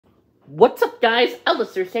What's up, guys?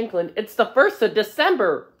 Alistair Shanklin. It's the 1st of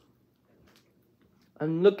December.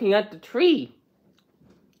 I'm looking at the tree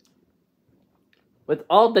with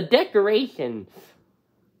all the decorations.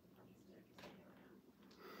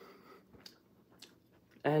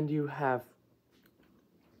 And you have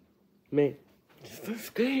me.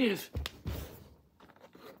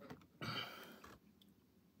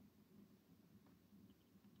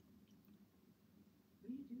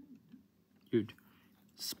 Dude.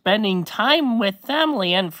 Spending time with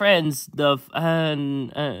family and friends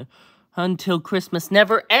until Christmas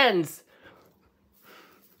never ends.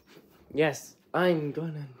 Yes, I'm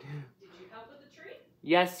gonna do. Did you help with the tree?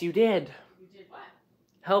 Yes, you did. You did what?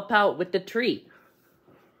 Help out with the tree.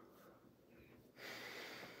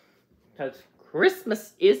 Because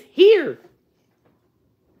Christmas is here.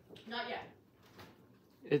 Not yet.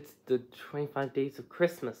 It's the 25 days of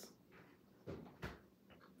Christmas.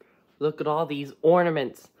 Look at all these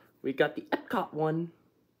ornaments. We got the Epcot one.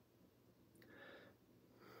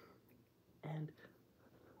 And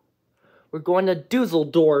we're going to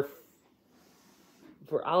Düsseldorf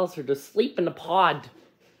for Alistair to sleep in a pod.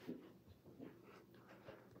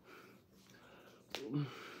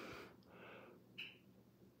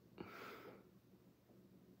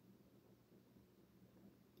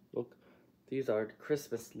 Look, these are the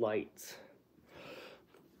Christmas lights.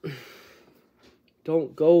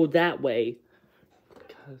 Don't go that way.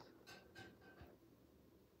 Because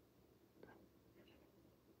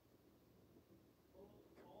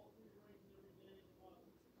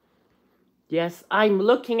yes, I'm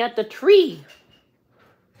looking at the tree.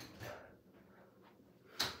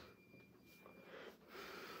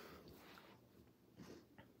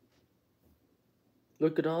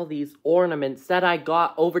 Look at all these ornaments that I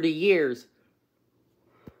got over the years.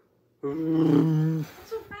 Not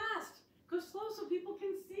so fast. Go slow so people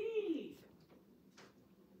can see.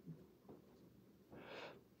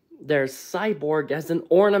 There's Cyborg as an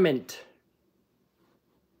ornament.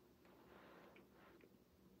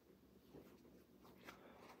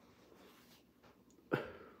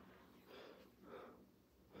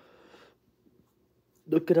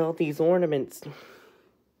 Look at all these ornaments.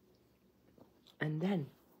 And then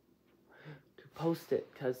to post it,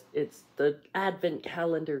 because it's the advent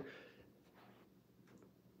calendar.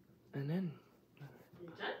 And then You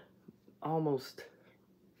done? almost.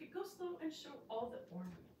 Okay, go slow and show all the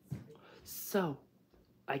ornaments. So,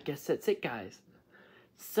 I guess that's it, guys.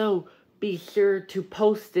 So, be sure to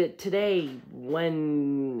post it today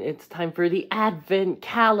when it's time for the advent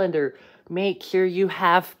calendar. Make sure you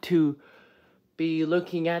have to be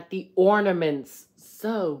looking at the ornaments.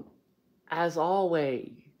 So, as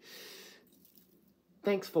always,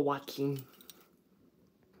 thanks for watching.